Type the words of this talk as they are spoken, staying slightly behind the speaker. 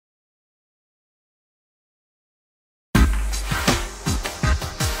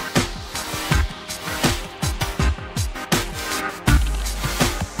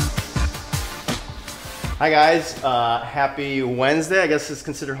Hi guys, happy Wednesday. I guess it's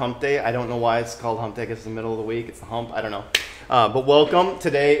considered hump day. I don't know why it's called hump day. I guess it's the middle of the week. It's the hump. I don't know. But welcome.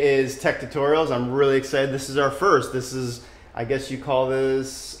 Today is Tech Tutorials. I'm really excited. This is our first. This is, I guess you call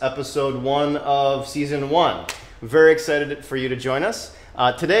this episode 1 of season 1. Very excited for you to join us.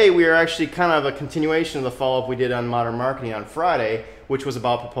 Today we are actually kind of a continuation of the follow-up we did on Modern Marketing on Friday, which was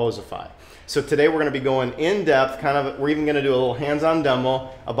about Proposify. So today we're going to be going in depth, we're even going to do a little hands-on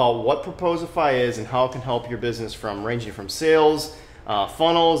demo about what Proposify is and how it can help your business ranging from sales,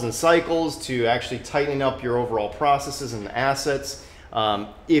 funnels and cycles to actually tightening up your overall processes and assets.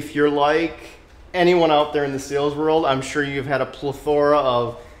 If you're like anyone out there in the sales world, I'm sure you've had a plethora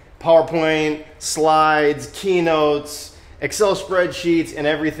of PowerPoint, slides, keynotes, Excel spreadsheets, and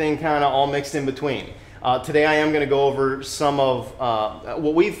everything kind of all mixed in between. Today I am going to go over some of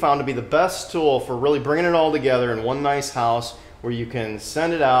what we've found to be the best tool for really bringing it all together in one nice house where you can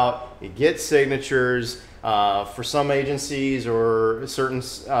send it out, you get signatures. For some agencies or certain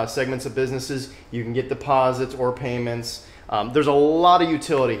segments of businesses, you can get deposits or payments. There's a lot of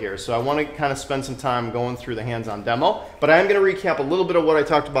utility here, so I want to kind of spend some time going through the hands-on demo, but I am going to recap a little bit of what I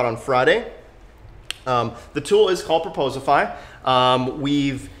talked about on Friday. The tool is called Proposify.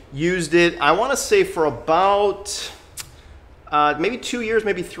 We've used it, I want to say, for about maybe 2 years,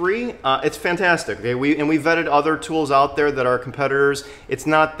 maybe 3. It's fantastic. Okay, we vetted other tools out there that are competitors. It's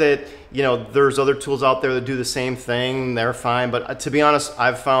not that there's other tools out there that do the same thing. They're fine, but to be honest,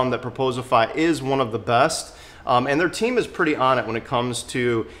 I've found that Proposify is one of the best. And their team is pretty on it when it comes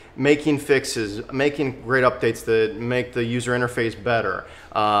to making fixes, making great updates that make the user interface better.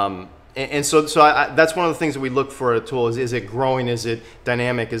 So that's one of the things that we look for at a tool is it growing, is it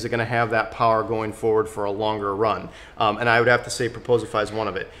dynamic, is it going to have that power going forward for a longer run? And I would have to say Proposify is one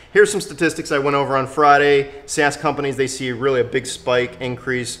of it. Here's some statistics I went over on Friday. SaaS companies, they see really a big spike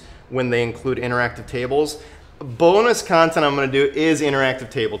increase when they include interactive tables. Bonus content I'm going to do is interactive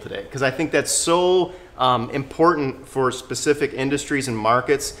table today because I think that's so important for specific industries and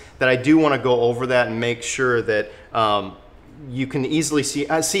markets that I do want to go over that and make sure that you can easily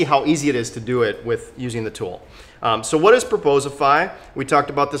see how easy it is to do it with using the tool. So what is Proposify? We talked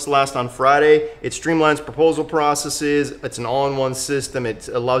about this last on Friday. It streamlines proposal processes. It's an all-in-one system. It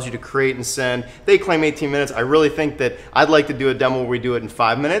allows you to create and send. They claim 18 minutes. I really think that I'd like to do a demo where we do it in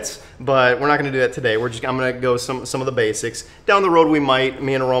 5 minutes, but we're not going to do that today. I'm going to go some of the basics. Down the road,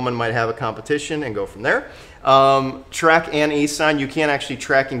 me and Roman might have a competition and go from there. Track and e-sign. You can actually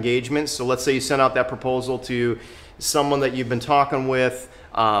track engagement. So let's say you send out that proposal to someone that you've been talking with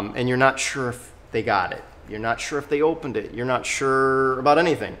and you're not sure if they got it. You're not sure if they opened it. You're not sure about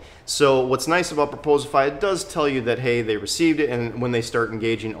anything. So what's nice about Proposify, it does tell you that, hey, they received it, and when they start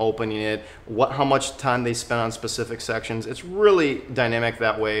engaging, opening it, how much time they spent on specific sections. It's really dynamic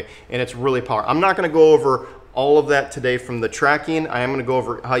that way, and it's really powerful. I'm not going to go over all of that today from the tracking. I am going to go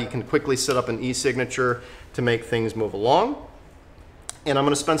over how you can quickly set up an e-signature to make things move along. And I'm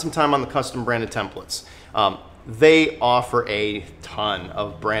going to spend some time on the custom branded templates. They offer a ton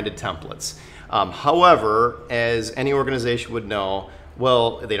of branded templates. However, as any organization would know,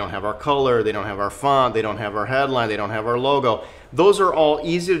 well, they don't have our color, they don't have our font, they don't have our headline, they don't have our logo. Those are all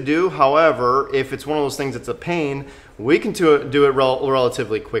easy to do. However, if it's one of those things that's a pain, we can do it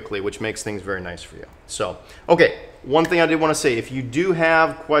relatively quickly, which makes things very nice for you. So, okay, one thing I did want to say, if you do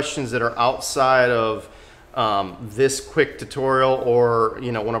have questions that are outside of this quick tutorial or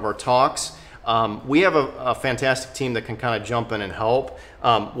one of our talks, we have a fantastic team that can kind of jump in and help.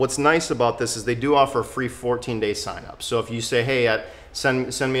 What's nice about this is they do offer a free 14-day sign up. So if you say, hey,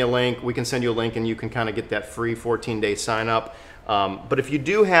 send me a link, we can send you a link and you can kind of get that free 14-day sign up. But if you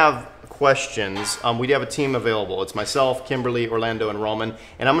do have questions, we do have a team available. It's myself, Kimberly, Orlando, and Roman.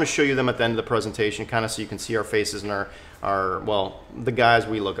 And I'm going to show you them at the end of the presentation kind of so you can see our faces and well, the guys,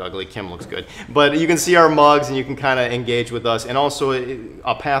 we look ugly. Kim looks good. But you can see our mugs and you can kind of engage with us. And also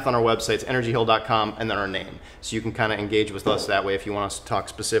a path on our website is energyhill.com and then our name. So you can kind of engage with us that way if you want us to talk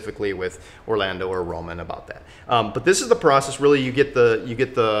specifically with Orlando or Roman about that. But this is the process. Really, you get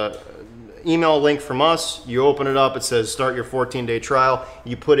the email link from us, you open it up, it says start your 14-day trial,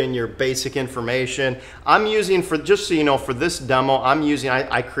 you put in your basic information. I'm using, just so you know, for this demo,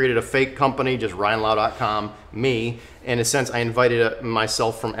 I created a fake company, just ryanlowe.com, me. In a sense, I invited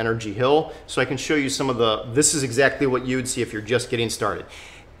myself from energyhill, so I can show you some of this is exactly what you would see if you're just getting started.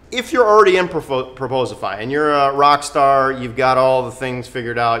 If you're already in Proposify and you're a rock star, you've got all the things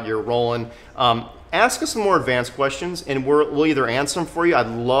figured out, you're rolling, ask us some more advanced questions and we'll either answer them for you. I'd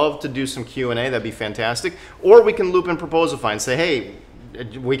love to do some Q&A, that'd be fantastic. Or we can loop in Proposify and say, hey,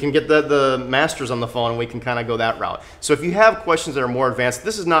 we can get the masters on the phone and we can kind of go that route. So if you have questions that are more advanced,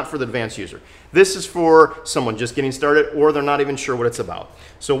 this is not for the advanced user. This is for someone just getting started, or they're not even sure what it's about.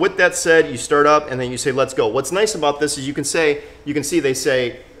 So with that said, you start up and then you say, let's go. What's nice about this is you can see they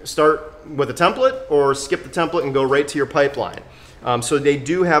say start with a template or skip the template and go right to your pipeline. So they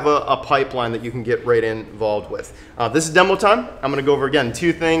do have a pipeline that you can get right involved with. This is demo time. I'm going to go over again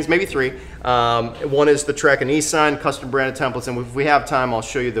 2 things, maybe 3. One is the track and e-sign, custom branded templates, and if we have time, I'll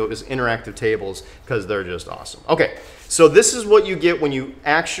show you those interactive tables because they're just awesome. Okay, so this is what you get when you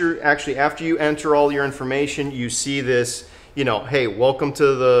actually after you enter all your information, you see this. Hey, welcome to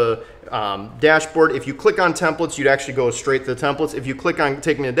the dashboard. If you click on templates, you'd actually go straight to the templates. If you click on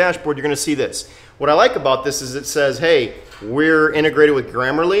take me to the dashboard, you're going to see this. What I like about this is it says, hey, we're integrated with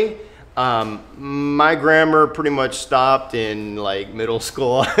Grammarly. My grammar pretty much stopped in like middle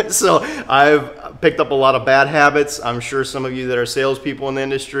school. So I've picked up a lot of bad habits. I'm sure some of you that are salespeople in the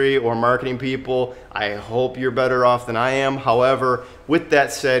industry or marketing people, I hope you're better off than I am. However, with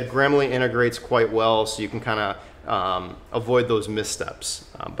that said, Grammarly integrates quite well, so you can kind of avoid those missteps.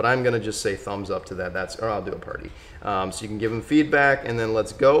 But I'm going to just say thumbs up to that. Or I'll do a party. So you can give them feedback, and then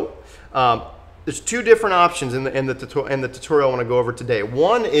let's go. There's 2 different options in the tutorial I want to go over today.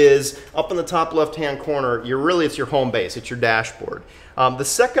 One is up in the top left-hand corner. It's your home base. It's your dashboard. The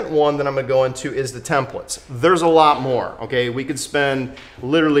second one that I'm going to go into is the templates. There's a lot more. Okay, we could spend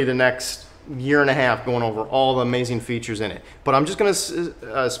literally the next year and a half going over all the amazing features in it. But I'm just going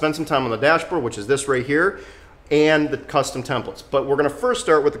to spend some time on the dashboard, which is this right here, and the custom templates. But we're going to first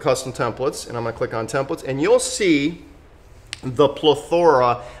start with the custom templates, and I'm going to click on templates, and you'll see the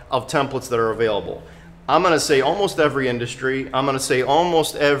plethora of templates that are available. I'm going to say almost every industry, I'm going to say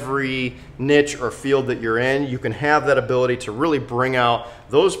almost every niche or field that you're in, you can have that ability to really bring out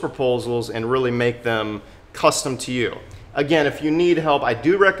those proposals and really make them custom to you. Again, if you need help, I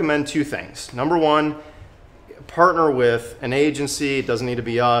do recommend 2 things. Number 1, partner with an agency. It doesn't need to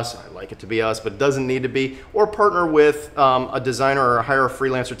be us. I like it to be us, but it doesn't need to be. Or partner with a designer or hire a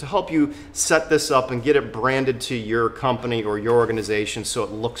freelancer to help you set this up and get it branded to your company or your organization so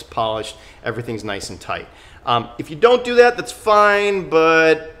it looks polished, everything's nice and tight. If you don't do that, that's fine,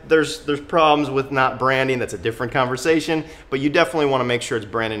 but there's problems with not branding. That's a different conversation, but you definitely want to make sure it's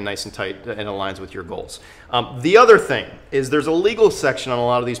branded nice and tight and aligns with your goals. The other thing is there's a legal section on a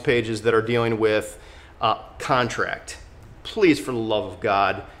lot of these pages that are dealing with contract. Please, for the love of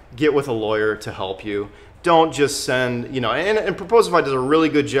God, get with a lawyer to help you. Don't just send, and Proposify does a really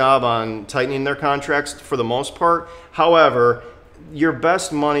good job on tightening their contracts for the most part. However, your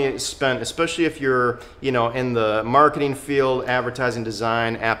best money is spent, especially if you're, in the marketing field, advertising,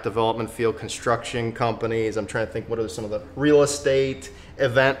 design, app development field, construction companies. I'm trying to think, what are some of the real estate,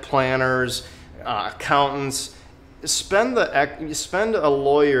 event planners, accountants. Spend a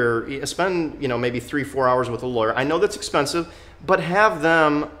lawyer, spend maybe 3-4 hours with a lawyer. I know that's expensive, but have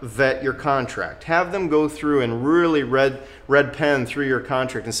them vet your contract. Have them go through and really red pen through your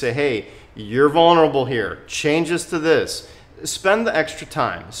contract and say, hey, you're vulnerable here. Change this to this. Spend the extra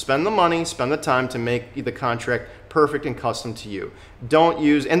time. Spend the money, spend the time to make the contract perfect and custom to you. Don't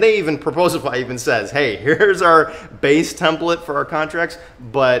use, and they even, Proposify even says, hey, here's our base template for our contracts,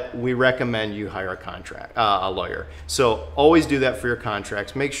 but we recommend you hire a lawyer. So always do that for your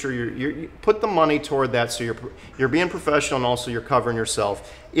contracts. Make sure you put the money toward that so you're being professional, and also you're covering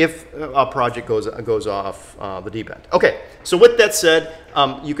yourself if a project goes off the deep end. Okay, so with that said,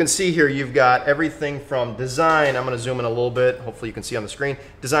 you can see here you've got everything from design. I'm going to zoom in a little bit. Hopefully you can see on the screen.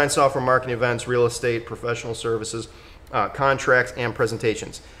 Design, software, marketing, events, real estate, professional services, contracts, and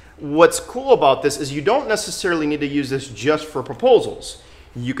presentations. What's cool about this is you don't necessarily need to use this just for proposals.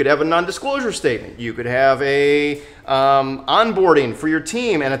 You could have a non-disclosure statement. You could have a onboarding for your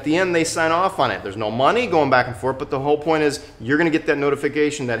team, and at the end they sign off on it. There's no money going back and forth, but the whole point is you're going to get that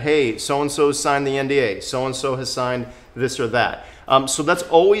notification that, hey, so-and-so signed the NDA, so-and-so has signed this or that. So that's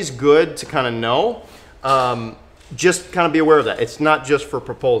always good to kind of know. Just kind of be aware of that. It's not just for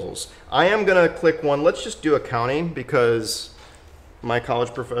proposals. I am going to click one. Let's just do accounting because my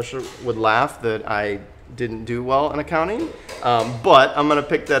college professor would laugh that I didn't do well in accounting, but I'm gonna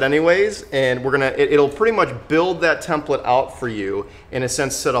pick that anyways, and it'll pretty much build that template out for you, in a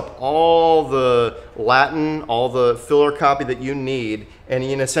sense set up all the Latin, all the filler copy that you need, and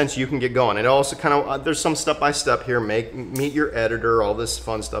in a sense you can get going. It also kind of, there's some step-by-step here, meet your editor, all this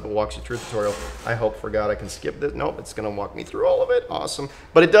fun stuff. It walks you through the tutorial. I hope for God I can skip this. Nope, it's gonna walk me through all of it. Awesome.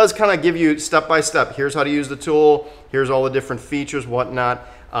 But it does kind of give you step-by-step. Here's how to use the tool, here's all the different features, whatnot.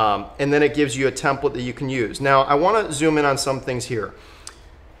 And then it gives you a template that you can use. Now, I want to zoom in on some things here.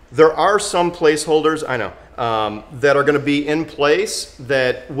 There are some placeholders, I know. that are going to be in place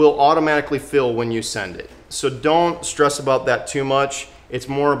that will automatically fill when you send it. So don't stress about that too much. It's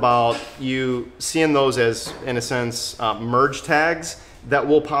more about you seeing those as, in a sense, merge tags that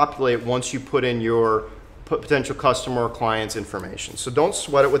will populate once you put in your potential customer or client's information. So don't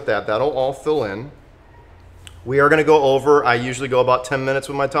sweat it with that. That'll all fill in. We are going to go over, I usually go about 10 minutes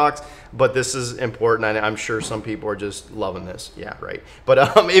with my talks, but this is important. I'm sure some people are just loving this. Yeah, right.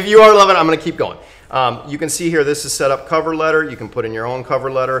 But if you are loving it, I'm going to keep going. You can see here, this is set up cover letter. You can put in your own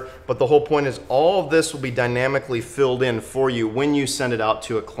cover letter, but the whole point is all of this will be dynamically filled in for you when you send it out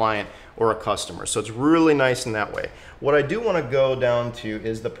to a client or a customer. So it's really nice in that way. What I do want to go down to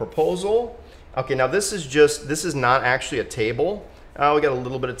is the proposal. Okay, now this is not actually a table. We got a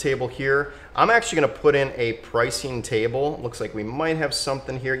little bit of table here. I'm actually going to put in a pricing table. Looks like we might have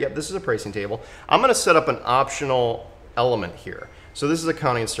something here. Yep, this is a pricing table. I'm going to set up an optional element here. So this is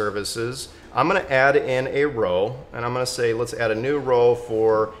accounting services. I'm going to add in a row, and I'm going to say let's add a new row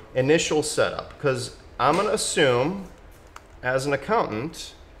for initial setup, because I'm going to assume as an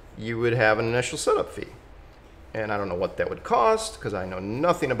accountant you would have an initial setup fee. And I don't know what that would cost because I know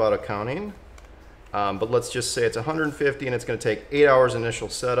nothing about accounting. But let's just say it's 150 and it's going to take 8 hours initial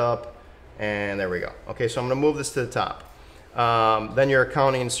setup, and there we go. Okay, so I'm going to move this to the top. Then your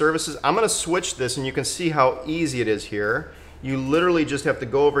accounting services. I'm going to switch this, and you can see how easy it is here. You literally just have to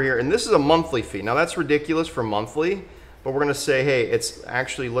go over here, and this is a monthly fee. Now that's ridiculous for monthly, but we're going to say, hey, it's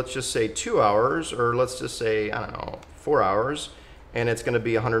actually, let's just say 2 hours, or let's just say, I don't know, 4 hours, and it's going to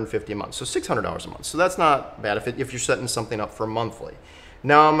be 150 a month, so $600 a month. So that's not bad if you're setting something up for monthly.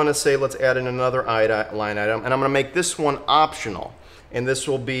 Now I'm going to say let's add in another line item, and I'm going to make this one optional. And this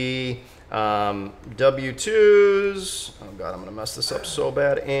will be W-2s, oh God, I'm going to mess this up so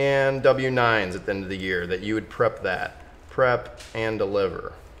bad, and W-9s at the end of the year that you would prep and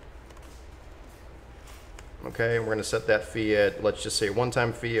deliver. Okay, we're going to set that fee at, let's just say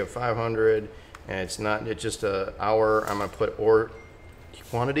one-time fee of 500, and it's just an hour. I'm going to put or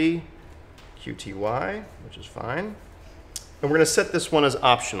quantity, QTY, which is fine. And we're going to set this one as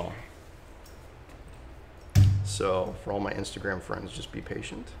optional. So for all my Instagram friends, just be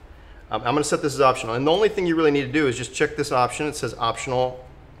patient. I'm going to set this as optional. And the only thing you really need to do is just check this option. It says optional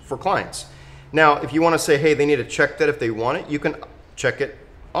for clients. Now, if you want to say, hey, they need to check that if they want it, you can check it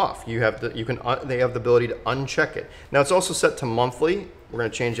off. They have the ability to uncheck it. Now, it's also set to monthly. We're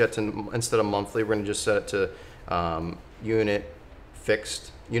going to change that to, instead of monthly, we're going to just set it to unit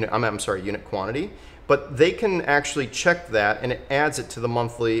quantity. But they can actually check that, and it adds it to the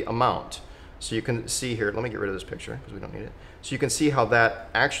monthly amount. So you can see here, let me get rid of this picture because we don't need it. So you can see how that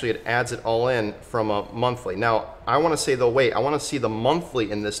actually, it adds it all in from a monthly. Now, I want to say though, wait, I want to see the monthly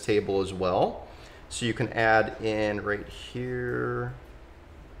in this table as well. So you can add in right here,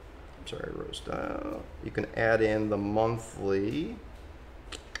 I'm sorry, row style. You can add in the monthly.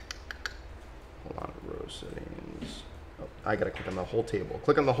 Hold on, row settings. Oh, I got to click on the whole table.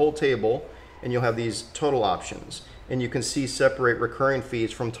 Click on the whole table, and you'll have these total options. And you can see separate recurring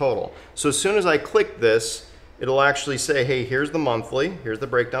fees from total. So as soon as I click this, it'll actually say, hey, here's the monthly, here's the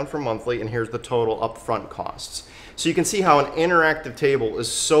breakdown for monthly, and here's the total upfront costs. So you can see how an interactive table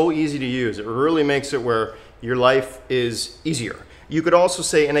is so easy to use. It really makes it where your life is easier. You could also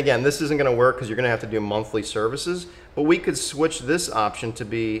say, and again, this isn't going to work because you're going to have to do monthly services, but we could switch this option to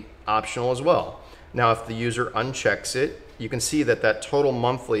be optional as well. Now, if the user unchecks it, you can see that that total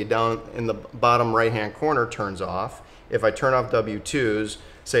monthly down in the bottom right-hand corner turns off. If I turn off W-2s,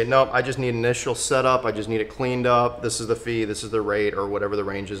 say, nope, I just need initial setup, I just need it cleaned up, this is the fee, this is the rate, or whatever the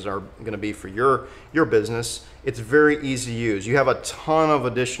ranges are going to be for your business, it's very easy to use. You have a ton of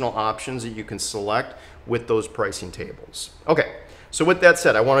additional options that you can select with those pricing tables. Okay. So with that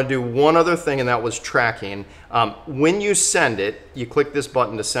said, I want to do one other thing, and that was tracking. When you send it, you click this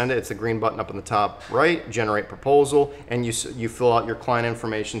button to send it. It's the green button up in the top right, generate proposal, and you fill out your client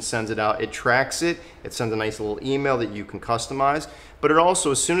information, sends it out. It tracks it. It sends a nice little email that you can customize. But it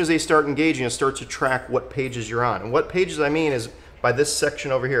also, as soon as they start engaging, it starts to track what pages you're on. And what pages I mean is by this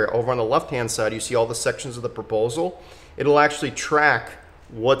section over here. Over on the left-hand side, you see all the sections of the proposal. It'll actually track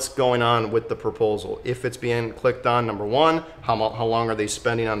what's going on with the proposal. If it's being clicked on, number one, how long are they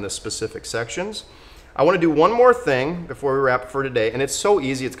spending on the specific sections? I want to do one more thing before we wrap for today, and it's so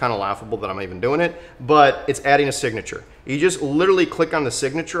easy, it's kind of laughable that I'm even doing it, but it's adding a signature. You just literally click on the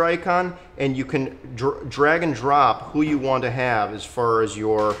signature icon, and you can drag and drop who you want to have as far as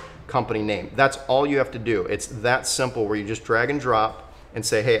your company name. That's all you have to do. It's that simple, where you just drag and drop and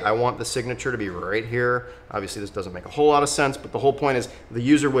say, hey, I want the signature to be right here. Obviously, this doesn't make a whole lot of sense, but the whole point is the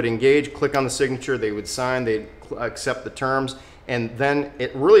user would engage, click on the signature, they would sign, they'd accept the terms, and then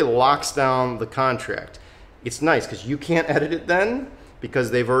it really locks down the contract. It's nice because you can't edit it then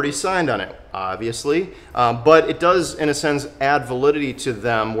because they've already signed on it, obviously. But it does, in a sense, add validity to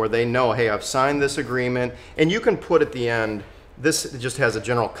them where they know, hey, I've signed this agreement. And you can put at the end, this just has a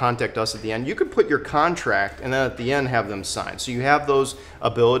general contact us at the end. You could put your contract and then at the end have them sign. So you have those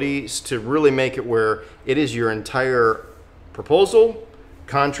abilities to really make it where it is your entire proposal,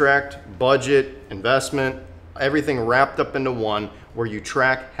 contract, budget, investment, everything wrapped up into one where you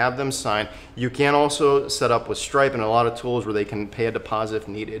track, have them sign. You can also set up with Stripe and a lot of tools where they can pay a deposit if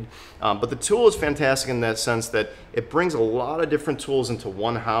needed. But the tool is fantastic in that sense that it brings a lot of different tools into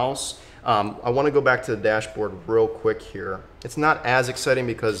one house. I want to go back to the dashboard real quick here. It's not as exciting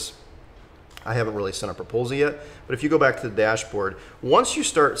because I haven't really sent a proposal yet, but if you go back to the dashboard, once you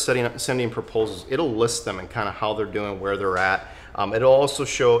start sending proposals, it'll list them and kind of how they're doing, where they're at. It'll also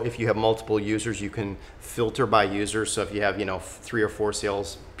show if you have multiple users, you can filter by users. So if you have 3 or 4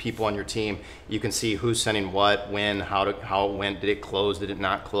 sales people on your team, you can see who's sending what, when, how it went, did it close, did it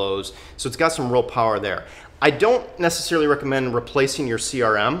not close. So it's got some real power there. I don't necessarily recommend replacing your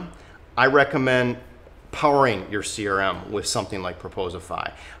CRM. I recommend powering your CRM with something like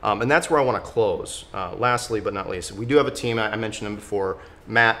Proposify. And that's where I want to close. Lastly, but not least, we do have a team. I mentioned them before.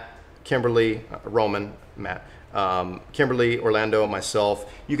 Matt, Kimberly, Roman, Matt, Kimberly, Orlando,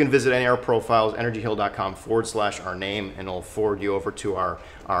 myself. You can visit any of our profiles, energyhill.com/our name, and it'll forward you over to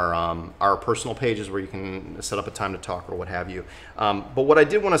our personal pages where you can set up a time to talk or what have you. But what I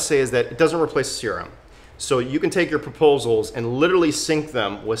did want to say is that it doesn't replace the CRM. So you can take your proposals and literally sync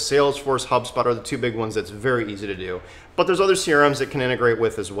them with Salesforce, HubSpot are the 2 big ones that's very easy to do. But there's other CRMs that can integrate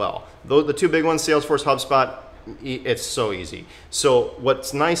with as well. Though the 2 big ones, Salesforce, HubSpot, it's so easy. So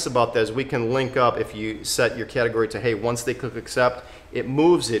what's nice about that is we can link up if you set your category to, hey, once they click accept, it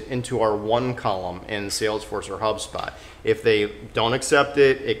moves it into our one column in Salesforce or HubSpot. If they don't accept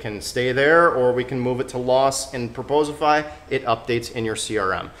it, it can stay there, or we can move it to loss in Proposify. It updates in your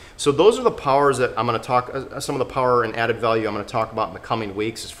CRM. So those are the powers that I'm going to talk, some of the power and added value I'm going to talk about in the coming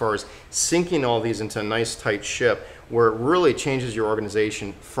weeks as far as syncing all these into a nice tight ship where it really changes your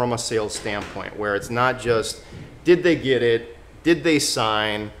organization from a sales standpoint, where it's not just, did they get it? Did they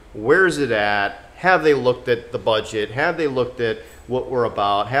sign? Where's it at? Have they looked at the budget? Have they looked at what we're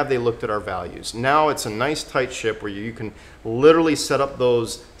about? Have they looked at our values? Now it's a nice tight ship where you can literally set up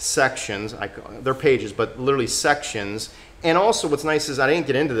those sections. They're pages, but literally sections. And also what's nice is, I didn't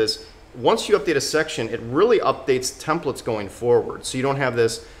get into this, once you update a section, it really updates templates going forward. So you don't have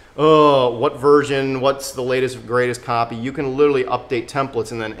this, oh, what version, what's the latest, greatest copy. You can literally update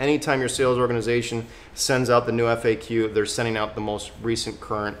templates, and then anytime your sales organization sends out the new FAQ, they're sending out the most recent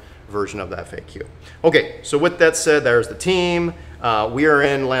current version of the FAQ. Okay, so with that said, there's the team. We are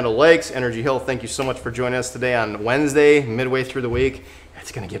in Land O'Lakes, Energy Hill. Thank you so much for joining us today on Wednesday, midway through the week.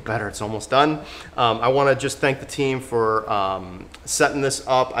 It's going to get better. It's almost done. I want to just thank the team for setting this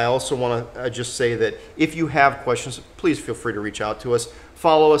up. I also want to just say that if you have questions, please feel free to reach out to us.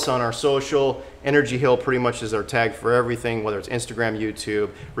 Follow us on our social. Energy Hill pretty much is our tag for everything, whether it's Instagram,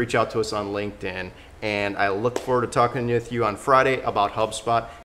 YouTube. Reach out to us on LinkedIn. And I look forward to talking with you on Friday about HubSpot.